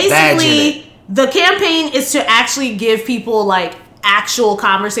 And basically, the campaign is to actually give people like actual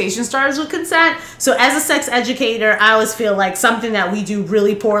conversation starters with consent. So as a sex educator, I always feel like something that we do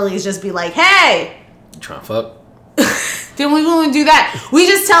really poorly is just be like, hey, you trying to fuck? Then we won't do that. We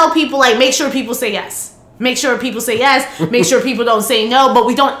just tell people like, make sure people say yes. Make sure people say yes. Make sure people don't say no. But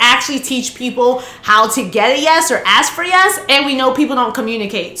we don't actually teach people how to get a yes or ask for yes. And we know people don't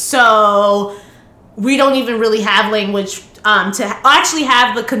communicate. So we don't even really have language to actually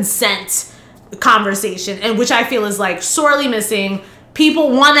have the consent conversation. And which I feel is like sorely missing. People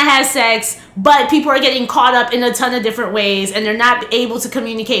want to have sex, but people are getting caught up in a ton of different ways. And they're not able to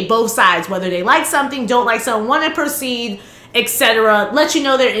communicate both sides. Whether they like something, don't like something, want to proceed, etc. Let you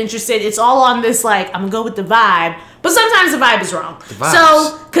know they're interested. It's all on this like, I'm gonna go with the vibe, but sometimes the vibe is wrong.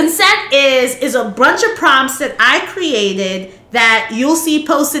 So consent is a bunch of prompts that I created that you'll see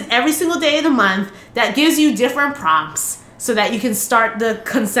posted every single day of the month that gives you different prompts so that you can start the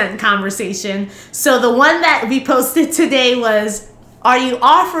consent conversation. So the one that we posted today was, are you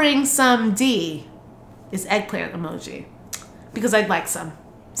offering some D? Is eggplant emoji, because I'd like some.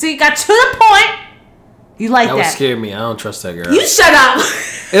 So you got to the point. You like that? That would scare me. I don't trust that girl. You shut up.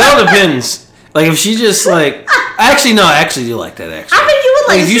 It all depends. Like if she just like, I actually do like that. Actually, I think you would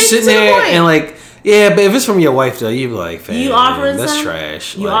like. If you sitting there and like, yeah, but if it's from your wife though, you be like, you offering that's some?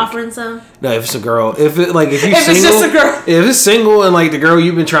 trash. You like, offering some? No, if it's a girl, if you single, it's just a girl, if it's single and like the girl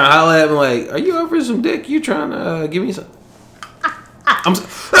you've been trying to holler at, and like, are you offering some dick? You trying to give me some? I'm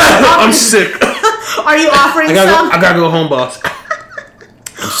sick. Are you offering some? I gotta go home, boss.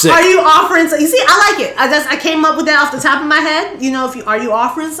 Are you offering some? You see, I like it. I came up with that off the top of my head. You know, are you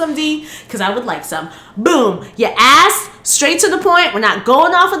offering some D? Because I would like some. Boom. You ask, straight to the point. We're not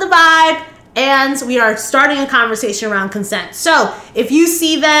going off of the vibe. And we are starting a conversation around consent. So if you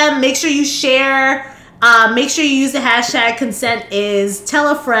see them, make sure you share. Make sure you use the #ConsentIs. Tell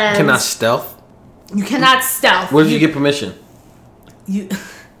a friend. You cannot stealth? You cannot stealth. Where did you get permission?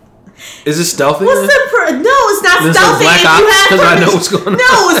 Is it stealthing? No, it's not stealthing. Black Ops, because I know what's going on.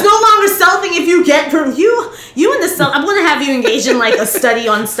 No, it's no longer stealthing if you get you in the stealth. I'm going to have you engage in like a study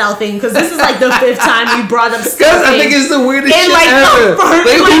on stealthing, because this is like the 5th time you brought up stealthing. I think it's the weirdest shit like ever.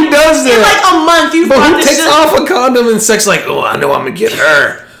 Who does that? In like a month, you brought this shit. Who takes off a condom and sex like, oh, I know I'm going to get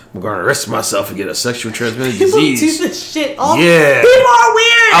her. I'm going to arrest myself and get a sexually transmitted disease. People do this shit all. Yeah. People are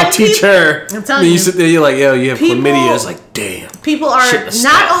weird. I'll teach her. I'm telling you. You sit there, you're like, yo, you have chlamydia. It's like, damn. People are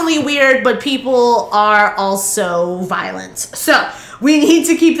not only weird, but people are also violent. So we need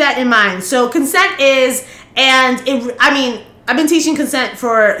to keep that in mind. So consent is, I've been teaching consent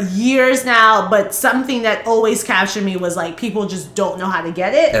for years now, but something that always captured me was like people just don't know how to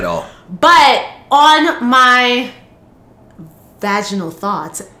get it. At all. But on my vaginal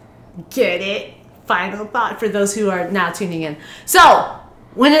thoughts, get it? Final thought for those who are now tuning in. So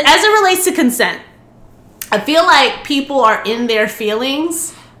as it relates to consent, I feel like people are in their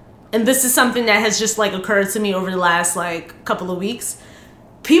feelings, and this is something that has just like occurred to me over the last like couple of weeks.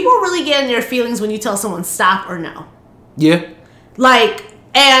 People really get in their feelings when you tell someone stop or no. Yeah. Like,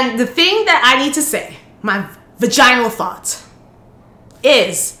 and the thing that I need to say, my vaginal thought,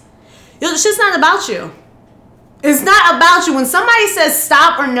 is, this shit's not about you. It's not about you. When somebody says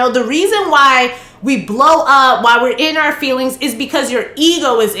stop or no, the reason why we blow up, why we're in our feelings, is because your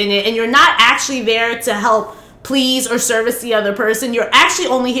ego is in it, and you're not actually there to help please or service the other person. You're actually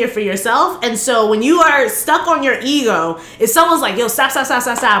only here for yourself. And so when you are stuck on your ego, if someone's like, yo, stop,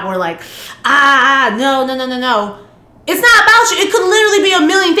 or like, no. It's not about you. It could literally be a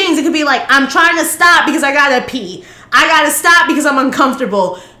million things. It could be like, I'm trying to stop because I gotta pee. I gotta stop because I'm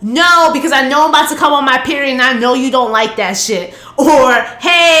uncomfortable. No, because I know I'm about to come on my period and I know you don't like that shit. Or,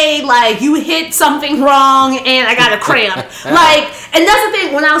 hey, like, you hit something wrong and I got a cramp. Like, and that's the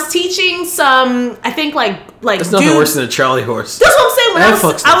thing. When I was teaching some, I think, like that's nothing worse than a Charlie horse. That's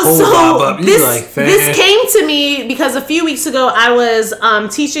what I'm saying. When this came to me because a few weeks ago I was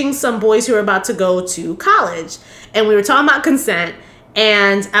teaching some boys who were about to go to college. And we were talking about consent.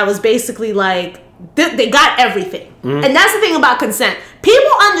 And I was basically like, they got everything. Mm-hmm. And that's the thing about consent.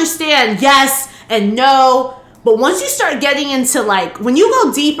 People understand yes and no, But once you start getting into like, when you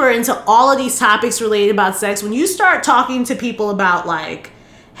go deeper into all of these topics related about sex, when you start talking to people about like,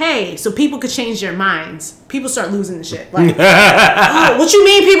 hey, so people could change their minds, people start losing the shit. Like, oh, what you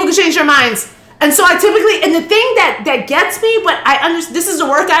mean people could change their minds? And so I typically, and the thing that gets me, but I understand, this is the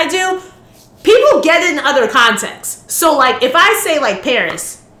work I do, people get it in other contexts. So like, if I say like,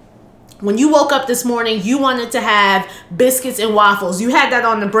 Paris, when you woke up this morning, you wanted to have biscuits and waffles. You had that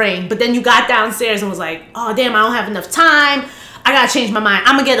on the brain, but then you got downstairs and was like, oh, damn, I don't have enough time. I got to change my mind.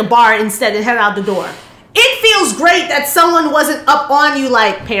 I'm going to get a bar instead and head out the door. It feels great that someone wasn't up on you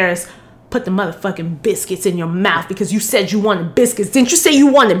like, Paris, put the motherfucking biscuits in your mouth because you said you wanted biscuits. Didn't you say you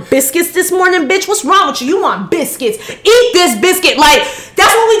wanted biscuits this morning, bitch? What's wrong with you? You want biscuits. Eat this biscuit. Like,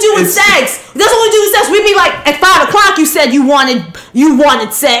 that's what we do with sex. That's what we do with sex. We be like, at 5 o'clock you said you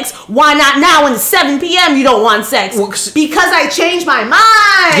wanted sex. Why not now when it's 7 p.m. you don't want sex? Well, because I changed my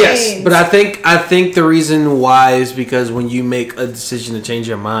mind. Yes, but I think the reason why is because when you make a decision to change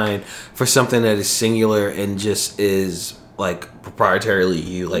your mind for something that is singular and just is like proprietarily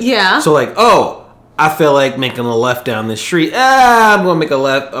you, like, yeah. So like, oh, I feel like making a left down the street. I'm gonna make a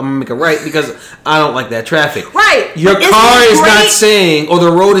left. I'm gonna make a right because I don't like that traffic. Right. Your car is not saying, or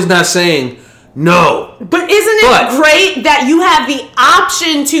the road is not saying no. But isn't it great that you have the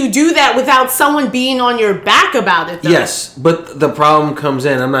option to do that without someone being on your back about it, though? Yes, but the problem comes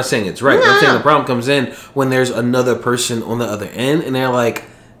in. I'm not saying it's right. I'm saying the problem comes in when there's another person on the other end, and they're like,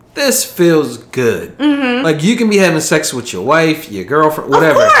 this feels good. Mm-hmm. Like, you can be having sex with your wife, your girlfriend,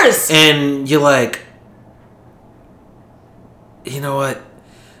 whatever. Of course. And you're like, you know what?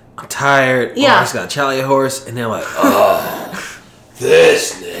 I'm tired. Yeah. I just got a Charlie horse. And they're like, oh,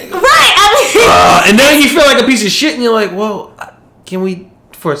 this nigga. Right. I mean, and then you feel like a piece of shit. And you're like, well, can we,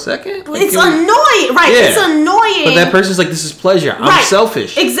 for a second? Like, it's annoying. Right. Yeah. It's annoying. But that person's like, this is pleasure. I'm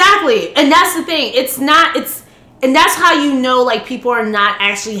selfish. Exactly. And that's the thing. And that's how you know, like, people are not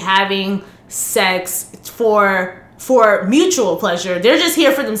actually having sex for mutual pleasure. They're just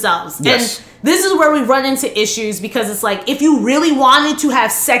here for themselves. Yes. And this is where we run into issues because it's like, if you really wanted to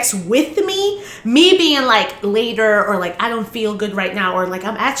have sex with me being like later or like, I don't feel good right now, or like,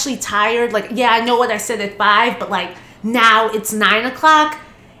 I'm actually tired. Like, yeah, I know what I said at 5, but like now it's 9 o'clock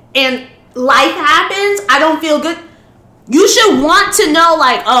and life happens. I don't feel good. You should want to know,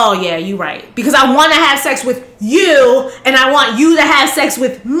 like, oh, yeah, you're right. Because I want to have sex with you, and I want you to have sex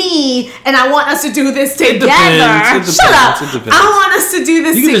with me, and I want us to do this together. Shut up. I want us to do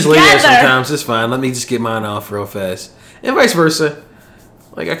this together. You can just lay there sometimes. It's fine. Let me just get mine off real fast. And vice versa.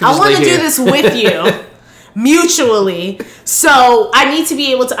 Like, I want to do this with you. Mutually. So I need to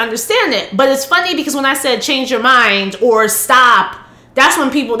be able to understand it. But it's funny because when I said change your mind or stop, that's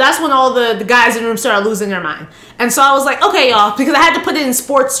when all the guys in the room started losing their mind. And so I was like, okay, y'all, because I had to put it in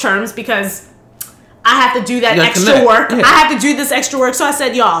sports terms because I have to do that extra work. Yeah. I have to do this extra work. So I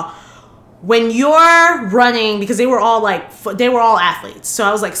said, y'all, when you're running, because they were all athletes. So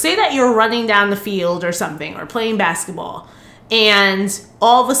I was like, say that you're running down the field or something, or playing basketball, and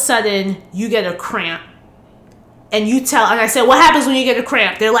all of a sudden you get a cramp. And I said, what happens when you get a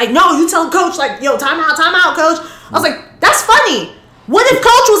cramp? They're like, no, you tell coach, like, yo, time out, coach. I was like, that's funny. What if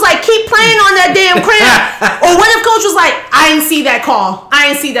coach was like, keep playing on that damn cramp? Or what if coach was like, I didn't see that call.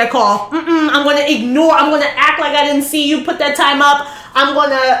 I'm going to ignore. I'm going to act like I didn't see you put that time up. I'm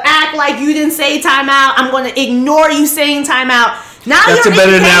going to act like you didn't say timeout. I'm going to ignore you saying timeout. Now that's you're a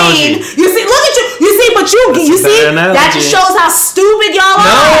better in pain. Analogy. You see, look at you. You see, but you see, that just shows how stupid y'all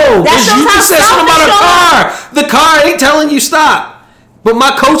are. No, that shows you just said something about a car. The car ain't telling you stop. But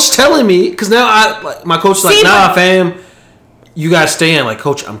my coach telling me, because now my coach's like, nah, fam. You gotta stay in. Like,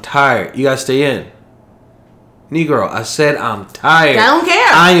 coach, I'm tired. You gotta stay in. Negro, I said I'm tired. I don't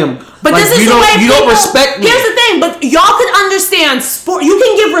care. I am. But like, this is the way you don't respect me. Here's the thing. But y'all can understand sport. You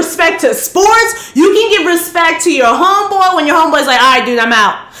can give respect to sports. You can give respect to your homeboy when your homeboy's like, all right, dude, I'm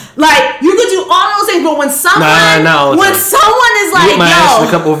out. Like, you could do all those things. But when someone is like, my ass in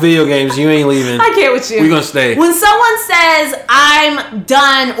a couple of video games, you ain't leaving. I can't with you. We're gonna stay. When someone says I'm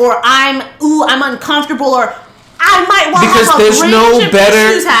done, or I'm uncomfortable, or I might want because to have there's no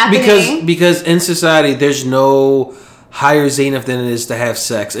better because in society there's no higher zenith than it is to have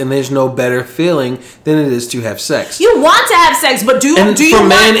sex, and there's no better feeling than it is to have sex. You want to have sex, but do you want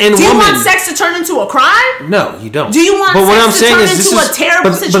sex to turn into a crime? No, you don't. Do you want sex to turn into a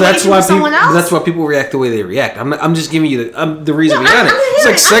terrible situation for someone else? But that's why people react the way they react. I'm just giving you the reason behind it. It's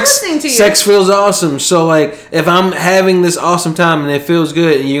like sex feels awesome. So like, if I'm having this awesome time and it feels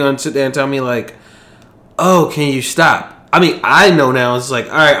good, and you're gonna sit there and tell me like, oh, can you stop? I mean, I know now it's like,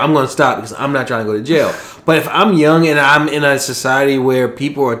 all right, I'm going to stop because I'm not trying to go to jail. But if I'm young and I'm in a society where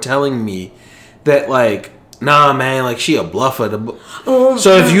people are telling me that, like, nah, man, like she a bluffer.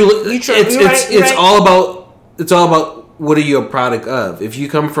 So if it's all about what are you a product of? If you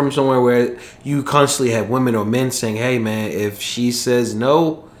come from somewhere where you constantly have women or men saying, "Hey, man, if she says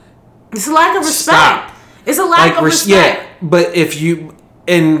no, it's a lack of respect." Stop. It's a lack of respect. Yeah, but if you,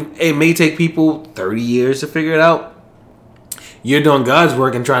 and it may take people 30 years to figure it out. You're doing God's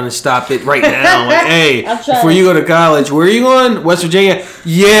work and trying to stop it right now. Like, hey, before you go to college, where are you going? West Virginia?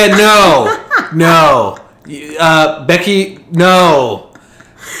 Yeah, no. Becky, no.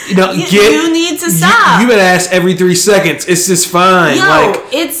 You need to stop. You've been asked every 3 seconds. It's just fine.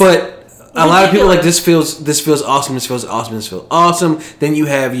 But a lot of people like this feels awesome. This feels awesome. Then you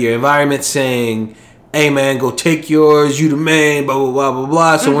have your environment saying, "Hey, man, go take yours. You the man." Blah blah blah blah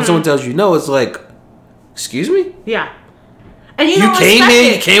blah. So when someone tells you no, it's like, "Excuse me?" Yeah. And you came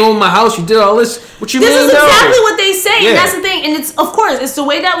in, you came over my house, you did all this. What you mean? This is exactly what they say, and that's the thing. And it's, of course, it's the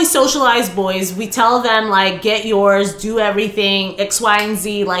way that we socialize boys. We tell them, like, get yours, do everything, X, Y, and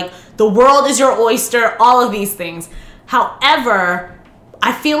Z. Like, the world is your oyster, all of these things. However,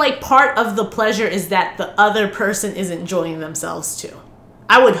 I feel like part of the pleasure is that the other person is enjoying themselves, too.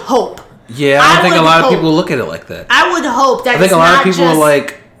 I would hope. Yeah, I think a lot of people look at it like that. I would hope that I think a lot of people are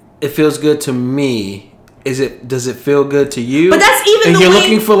like, it feels good to me. Does it feel good to you? But that's even and you're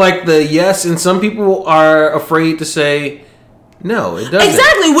looking for like the yes, and some people are afraid to say no, it doesn't.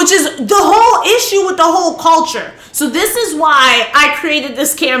 Exactly, which is the whole issue with the whole culture. So this is why I created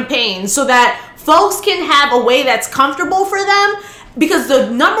this campaign, so that folks can have a way that's comfortable for them. Because the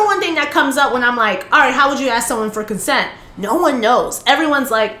number one thing that comes up when I'm like, all right, how would you ask someone for consent? No one knows.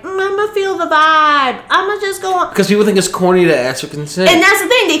 Everyone's like, I'm going to feel the vibe. I'm going to just go on. Because people think it's corny to ask for consent. And that's the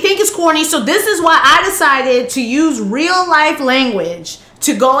thing. They think it's corny. So this is why I decided to use real life language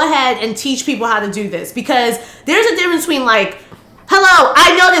to go ahead and teach people how to do this. Because there's a difference between like, hello,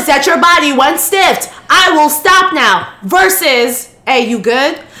 I noticed that your body went stiff. I will stop now. Versus, hey, you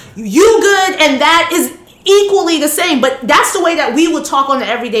good? You good? And that is equally the same, but that's the way that we would talk on an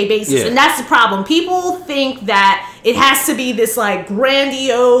everyday basis. And that's the problem. People think that it has to be this like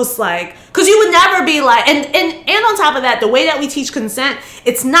grandiose, like, because you would never be like, and on top of that, the way that we teach consent,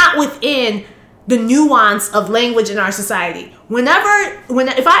 it's not within the nuance of language in our society.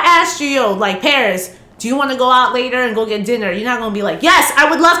 If I asked you, yo, like, Paris, do you want to go out later and go get dinner? You're not going to be like, yes,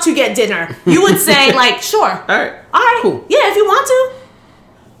 I would love to get dinner. You would say like, sure. All right. Cool. Yeah, if you want to.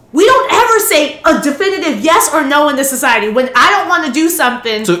 We don't ever say a definitive yes or no in this society. When I don't want to do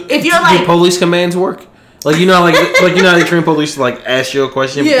something, so if you're like, do police commands work? Like you know, like you know how they train police to like ask you a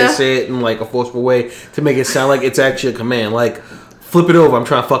question, but they say it in like a forceful way to make it sound like it's actually a command. Like, flip it over. I'm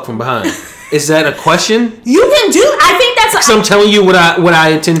trying to fuck from behind. Is that a question? You can do. I think that's. Because I'm telling you what I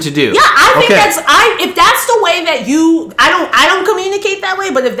intend to do. Yeah, I think that's. If that's the way that you, I don't communicate that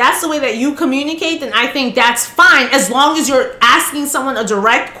way. But if that's the way that you communicate, then I think that's fine. As long as you're asking someone a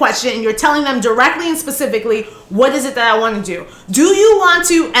direct question and you're telling them directly and specifically, what is it that I want to do? Do you want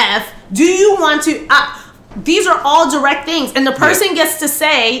to F? Do you want to? These are all direct things, and the person gets to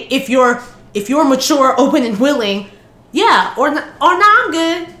say if you're mature, open, and willing. Yeah, or not, I'm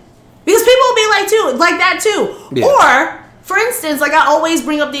good. Because people will be like that too. Yeah. Or, for instance, like I always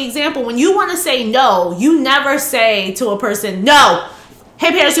bring up the example, when you want to say no, you never say to a person, no. Hey,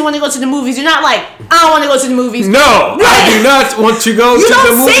 Paris, you want to go to the movies? You're not like, I don't want to go to the movies. No, right. I do not want to go to the movies. You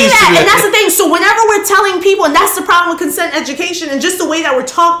don't say that, and that's the thing. So whenever we're telling people, and that's the problem with consent education, and just the way that we're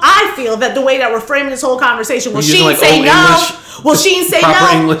talking, I feel that the way that we're framing this whole conversation, well, she didn't say no. Well, she didn't say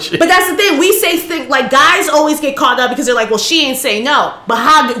no. English. But that's the thing. We say things like guys always get caught up because they're like, well, she ain't say no. But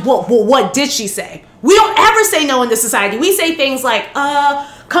what did she say? We don't ever say no in this society. We say things like,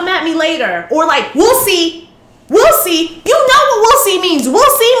 come at me later, or like, we'll see. We'll see. You know what we'll see means. We'll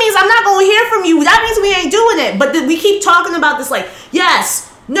see means I'm not going to hear from you. That means we ain't doing it. But we keep talking about this like,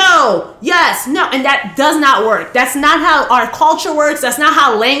 yes, no. And that does not work. That's not how our culture works. That's not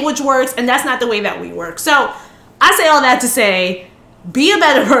how language works. And that's not the way that we work. So I say all that to say, be a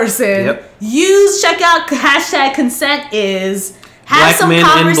better person. Yep. Check out #ConsentIs. Have Black men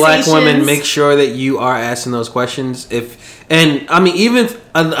and black women, make sure that you are asking those questions. Even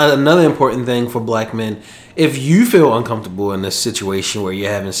another important thing for black men, if you feel uncomfortable in this situation where you're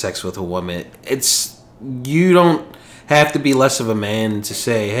having sex with a woman, you don't have to be less of a man to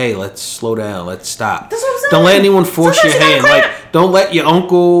say, hey, let's slow down, let's stop. That's what I'm saying. Don't let anyone force your hand. Like, don't let your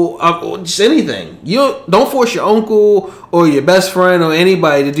uncle, just anything. Don't force your uncle or your best friend or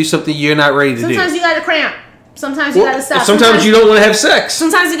anybody to do something you're not ready to do. Sometimes you got to cramp. Sometimes you got to stop. Sometimes you don't want to have sex.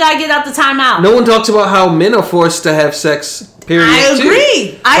 Sometimes you got to get out the timeout. No one talks about how men are forced to have sex. Period. I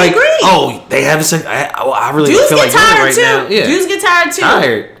agree. I agree. Oh, they have sex. I really feel like doing it right now. Yeah. Dudes get tired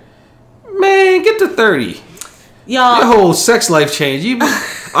too. Man, get to 30. Y'all, your whole sex life changed.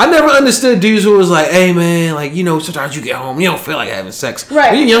 I never understood dudes who was like, hey man, like, you know, sometimes you get home, you don't feel like having sex.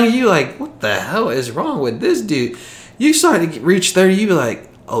 Right. When you're young, you like, what the hell is wrong with this dude? You start to reach 30, you be like,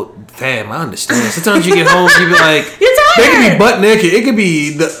 oh damn, I understand. Sometimes you get home, you be like, you're tired. They could be butt naked. It could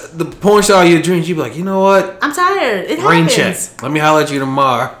be the porn star of your dreams. You be like, you know what? I'm tired. It Rain happens. check. Let me holler at you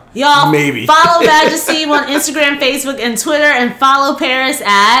tomorrow. Y'all, maybe follow Majesty on Instagram, Facebook, and Twitter, and follow Paris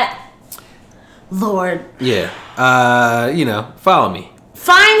at Lord. Yeah. You know, follow me.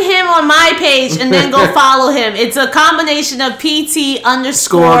 Find him on my page and then go follow him. It's a combination of PT_great.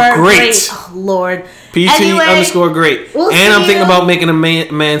 Oh, Lord. PT_great. And I'm thinking about making a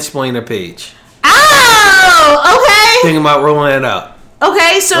mansplainer page. Oh, okay. Thinking about rolling it out.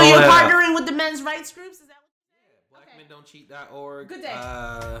 Okay, so you're partnering with the men's rights groups? Is that what blackmendon'tcheat.org. Good day.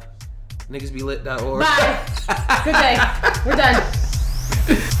 Niggasbelit.org. Bye. Good day. We're done.